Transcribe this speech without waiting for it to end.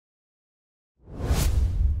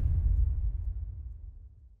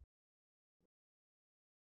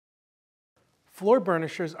Floor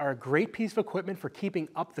burnishers are a great piece of equipment for keeping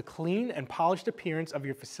up the clean and polished appearance of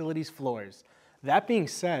your facility's floors. That being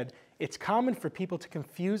said, it's common for people to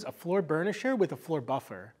confuse a floor burnisher with a floor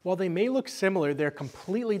buffer. While they may look similar, they're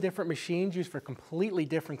completely different machines used for completely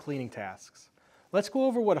different cleaning tasks. Let's go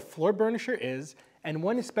over what a floor burnisher is and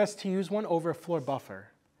when it's best to use one over a floor buffer.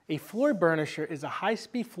 A floor burnisher is a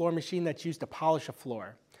high-speed floor machine that's used to polish a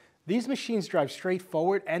floor. These machines drive straight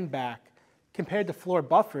forward and back, compared to floor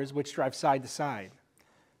buffers, which drive side to side.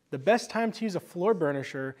 The best time to use a floor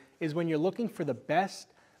burnisher is when you're looking for the best,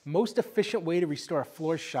 most efficient way to restore a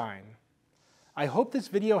floor's shine. I hope this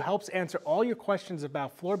video helps answer all your questions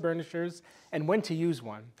about floor burnishers and when to use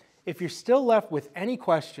one. If you're still left with any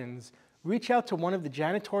questions, reach out to one of the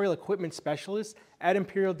janitorial equipment specialists at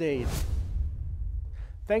Imperial Dade.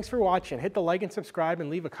 Thanks for watching. Hit the like and subscribe and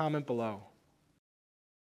leave a comment below.